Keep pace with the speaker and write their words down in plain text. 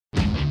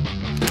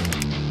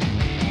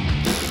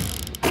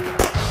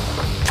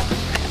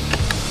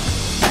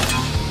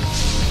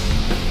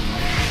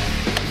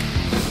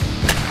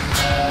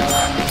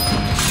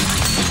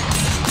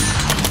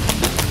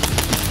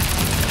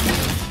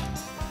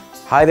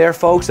Hi there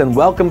folks, and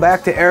welcome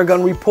back to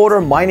Airgun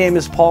Reporter. My name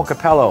is Paul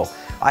Capello.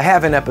 I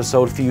have an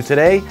episode for you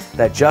today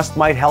that just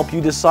might help you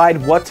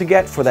decide what to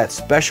get for that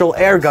special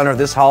air gunner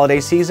this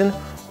holiday season,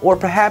 or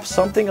perhaps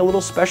something a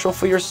little special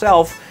for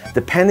yourself,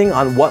 depending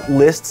on what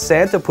list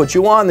Santa put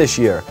you on this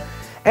year.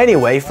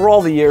 Anyway, for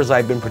all the years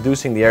I've been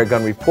producing the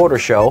Airgun Reporter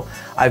show,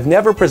 I've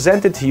never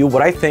presented to you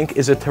what I think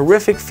is a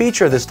terrific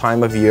feature this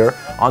time of year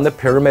on the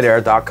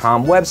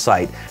PyramidAir.com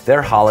website,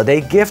 their holiday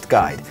gift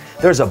guide.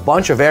 There's a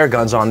bunch of air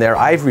guns on there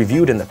I've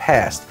reviewed in the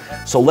past,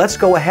 so let's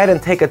go ahead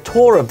and take a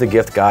tour of the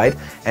gift guide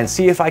and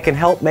see if I can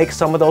help make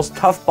some of those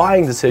tough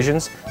buying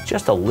decisions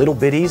just a little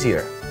bit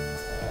easier.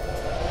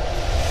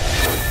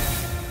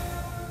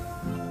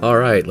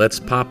 Alright, let's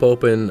pop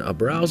open a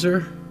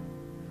browser,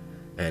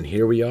 and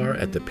here we are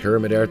at the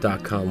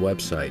PyramidAir.com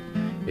website.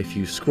 If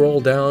you scroll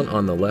down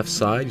on the left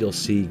side, you'll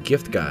see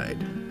gift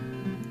guide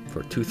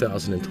for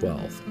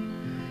 2012.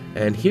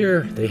 And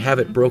here they have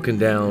it broken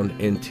down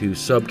into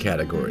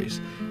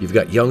subcategories. You've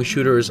got young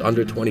shooters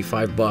under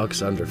 25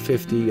 bucks, under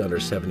 50, under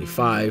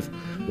 75,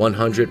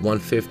 100,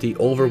 150,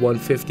 over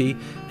 150,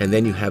 and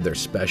then you have their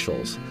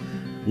specials.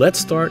 Let's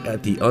start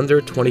at the under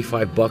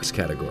 25 bucks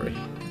category.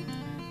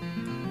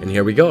 And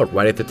here we go,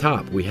 right at the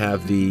top. We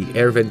have the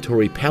Air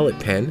Venturi pellet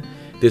pen.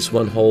 This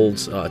one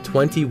holds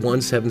 20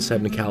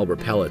 177 caliber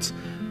pellets.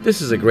 This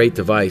is a great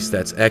device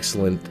that's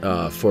excellent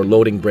for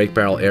loading break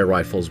barrel air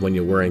rifles when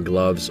you're wearing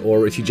gloves,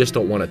 or if you just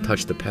don't want to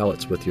touch the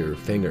pellets with your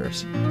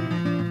fingers.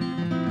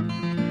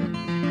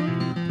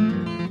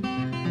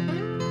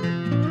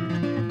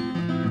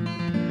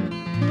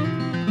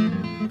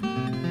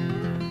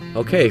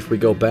 Okay, if we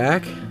go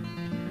back,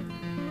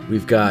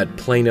 we've got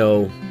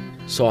Plano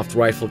soft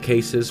rifle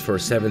cases for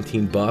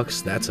 17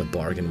 bucks. That's a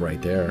bargain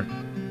right there.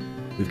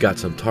 We've got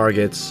some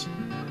targets,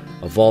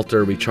 a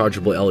Walther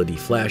rechargeable LED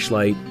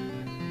flashlight.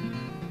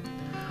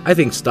 I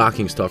think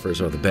stocking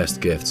stuffers are the best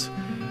gifts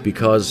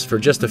because for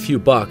just a few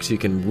bucks you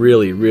can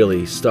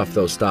really stuff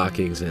those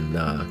stockings and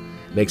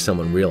make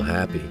someone real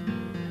happy.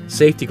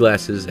 Safety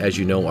glasses, as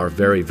you know, are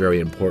very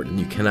important.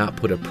 You cannot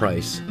put a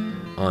price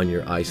on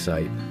your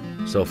eyesight,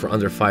 so for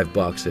under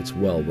 $5 it's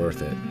well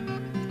worth it.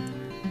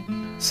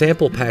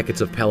 Sample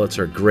packets of pellets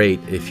are great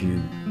if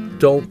you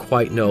don't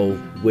quite know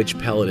which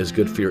pellet is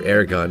good for your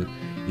air gun.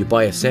 You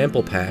buy a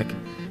sample pack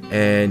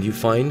and you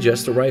find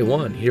just the right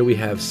one. Here we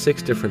have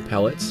 6 different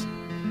pellets.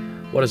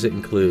 What does it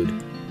include?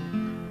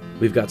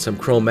 We've got some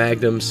Chrome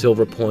Magnum,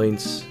 Silver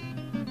Points,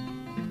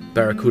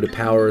 Barracuda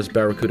Powers,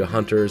 Barracuda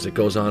Hunters. It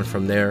goes on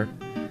from there.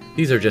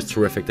 These are just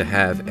terrific to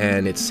have,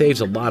 and it saves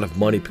a lot of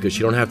money because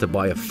you don't have to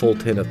buy a full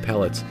tin of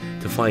pellets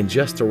to find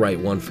just the right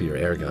one for your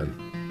air gun.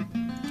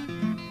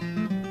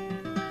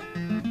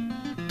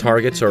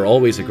 Targets are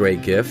always a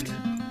great gift.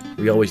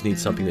 We always need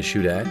something to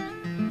shoot at.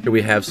 Here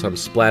we have some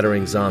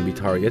splattering zombie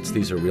targets.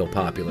 These are real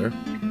popular.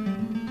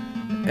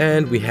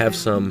 And we have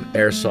some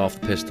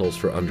airsoft pistols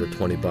for under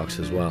 20 bucks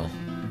as well.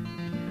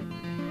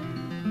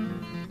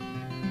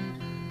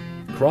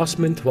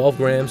 Crossman 12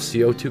 gram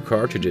CO2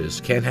 cartridges.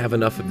 Can't have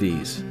enough of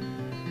these.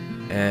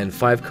 And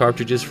 5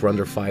 cartridges for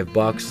under 5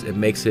 bucks. It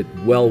makes it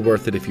well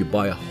worth it if you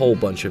buy a whole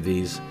bunch of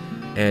these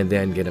and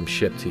then get them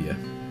shipped to you.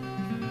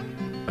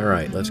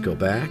 Alright, let's go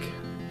back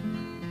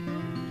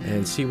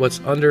and see what's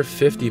under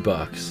 50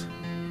 bucks.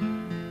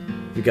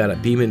 You got a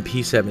Beeman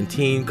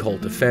P17,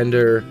 Colt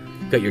Defender.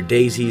 Got your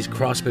Daisies,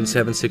 Crossman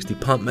 760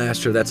 Pump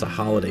Master. That's a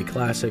holiday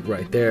classic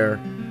right there.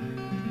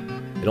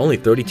 At only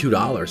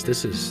 $32,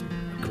 this is a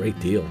great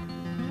deal.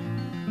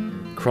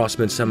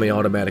 Crossman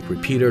semi-automatic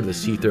repeater, the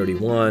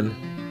C31.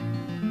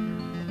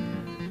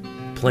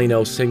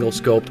 Plano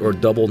single-scoped or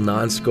double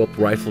non-scoped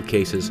rifle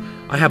cases.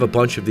 I have a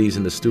bunch of these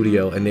in the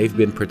studio, and they've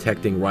been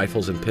protecting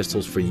rifles and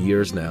pistols for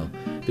years now.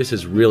 This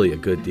is really a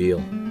good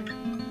deal.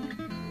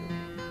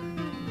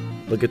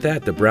 Look at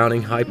that, the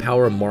Browning High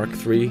Power Mark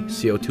III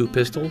CO2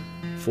 pistol,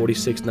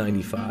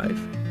 $46.95.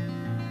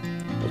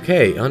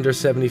 Okay, under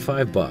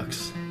 75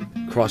 bucks.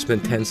 Crossman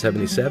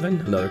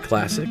 1077, another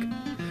classic.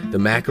 The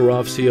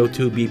Makarov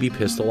CO2 BB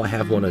pistol, I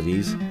have one of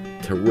these.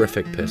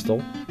 Terrific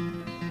pistol.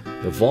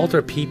 The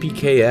Walther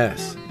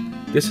PPKS.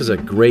 This is a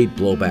great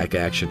blowback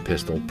action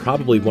pistol,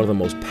 probably one of the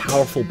most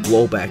powerful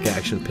blowback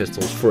action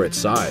pistols for its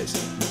size.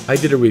 I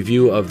did a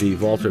review of the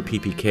Walther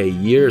PPK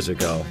years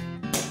ago.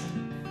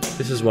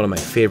 This is one of my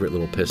favorite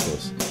little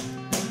pistols.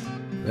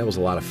 That was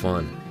a lot of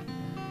fun.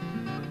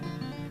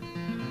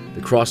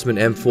 The Crossman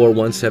M4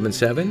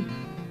 177,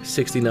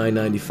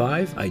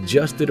 $69.95. I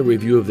just did a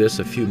review of this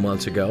a few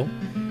months ago.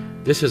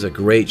 This is a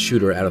great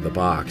shooter out of the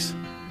box.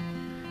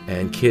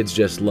 And kids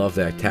just love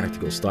that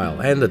tactical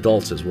style, and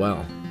adults as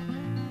well.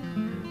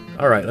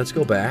 Alright, let's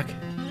go back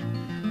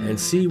and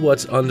see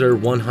what's under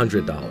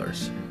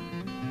 $100.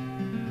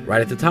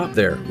 Right at the top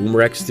there,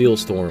 Umarex Steel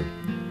Storm.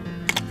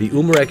 The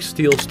Umarex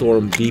Steel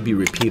Storm BB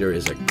repeater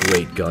is a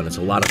great gun. It's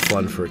a lot of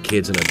fun for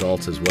kids and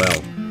adults as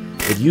well.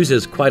 It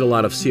uses quite a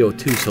lot of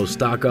CO2, so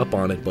stock up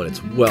on it, but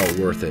it's well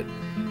worth it.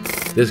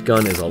 This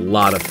gun is a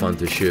lot of fun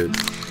to shoot,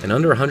 and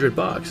under 100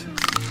 bucks.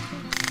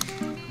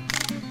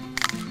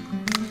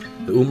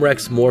 The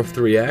Umarex Morph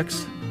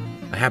 3X.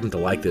 I happen to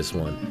like this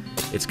one.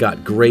 It's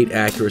got great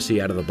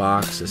accuracy out of the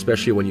box,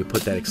 especially when you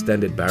put that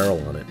extended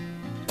barrel on it.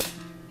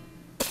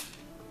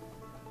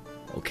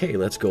 Okay,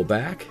 let's go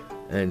back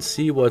and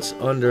see what's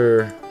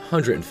under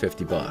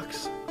 150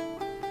 bucks.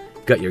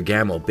 You've got your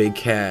Gammo Big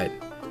Cat,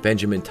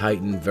 Benjamin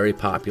Titan, very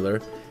popular.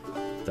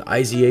 The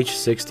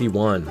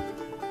IZH-61.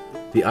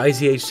 The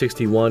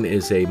IZH-61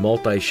 is a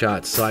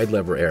multi-shot side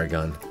lever air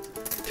gun.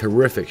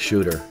 Terrific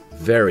shooter,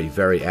 very,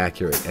 very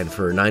accurate, and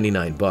for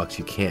 99 bucks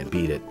you can't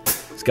beat it.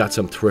 It's got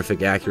some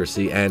terrific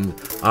accuracy and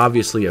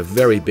obviously a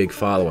very big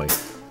following.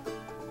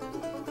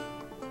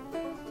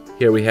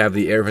 Here we have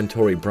the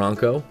Airventori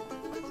Bronco.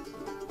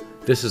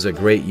 This is a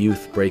great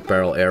youth break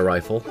barrel air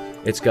rifle.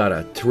 It's got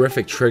a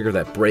terrific trigger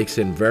that breaks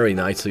in very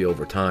nicely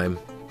over time.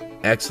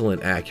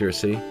 Excellent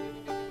accuracy.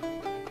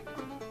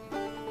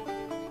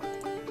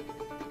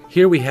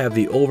 Here we have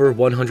the over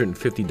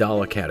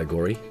 $150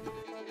 category.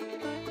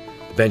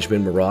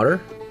 Benjamin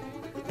Marauder,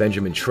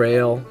 Benjamin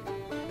Trail,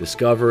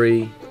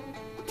 Discovery,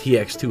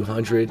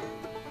 TX200,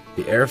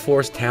 the Air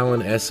Force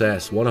Talon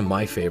SS, one of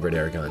my favorite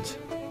air guns.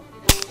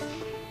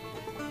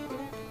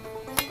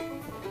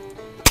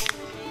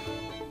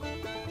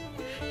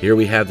 Here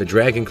we have the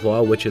Dragon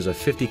Claw, which is a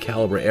 50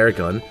 caliber air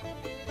gun,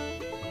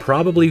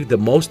 probably the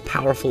most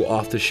powerful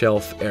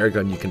off-the-shelf air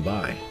gun you can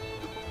buy.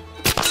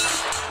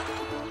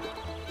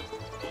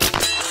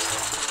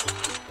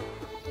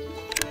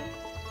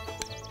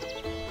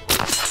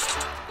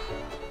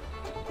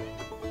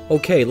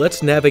 Okay,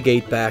 let's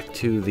navigate back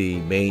to the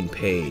main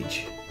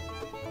page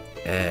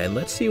and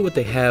let's see what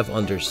they have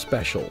under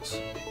specials.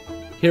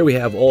 Here we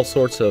have all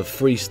sorts of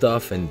free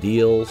stuff and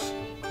deals.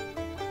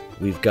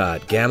 We've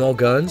got Gammo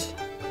guns.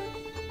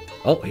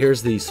 Oh,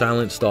 here's the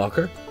Silent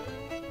Stalker.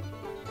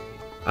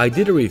 I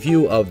did a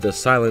review of the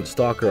Silent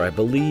Stalker, I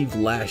believe,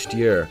 last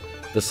year.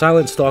 The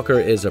Silent Stalker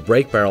is a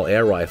break barrel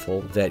air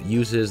rifle that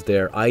uses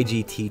their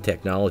IGT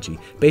technology.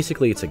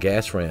 Basically, it's a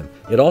gas ram.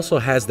 It also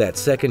has that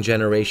second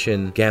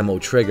generation Gammo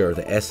trigger.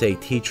 The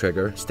SAT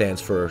trigger stands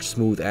for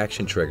Smooth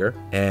Action Trigger,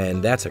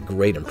 and that's a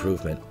great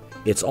improvement.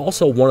 It's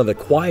also one of the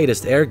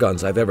quietest air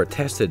guns I've ever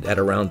tested at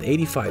around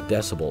 85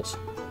 decibels.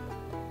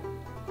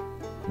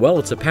 Well,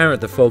 it's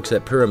apparent the folks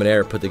at Pyramid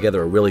Air put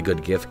together a really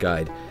good gift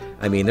guide.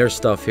 I mean, there's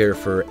stuff here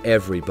for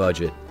every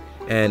budget.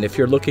 And if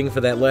you're looking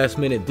for that last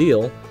minute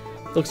deal,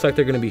 looks like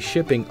they're going to be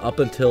shipping up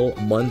until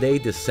Monday,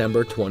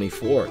 December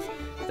 24th.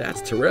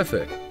 That's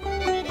terrific.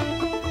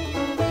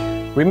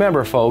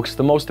 Remember, folks,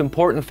 the most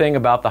important thing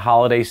about the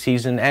holiday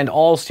season and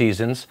all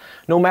seasons,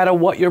 no matter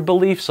what your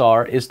beliefs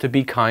are, is to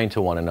be kind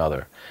to one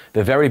another.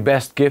 The very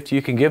best gift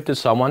you can give to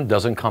someone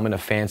doesn't come in a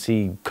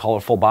fancy,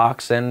 colorful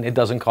box, and it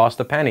doesn't cost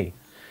a penny.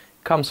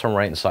 It comes from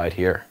right inside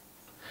here.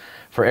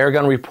 For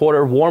Airgun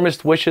Reporter,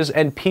 warmest wishes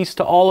and peace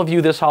to all of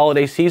you this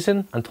holiday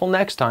season. Until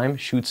next time,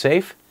 shoot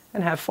safe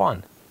and have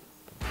fun.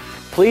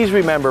 Please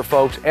remember,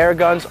 folks, air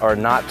guns are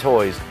not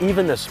toys.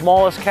 Even the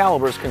smallest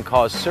calibers can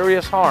cause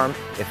serious harm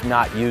if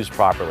not used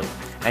properly.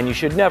 And you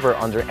should never,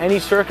 under any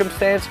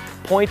circumstance,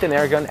 point an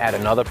air gun at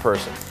another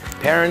person.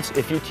 Parents,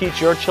 if you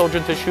teach your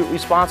children to shoot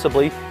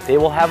responsibly, they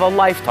will have a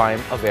lifetime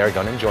of air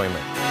gun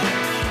enjoyment.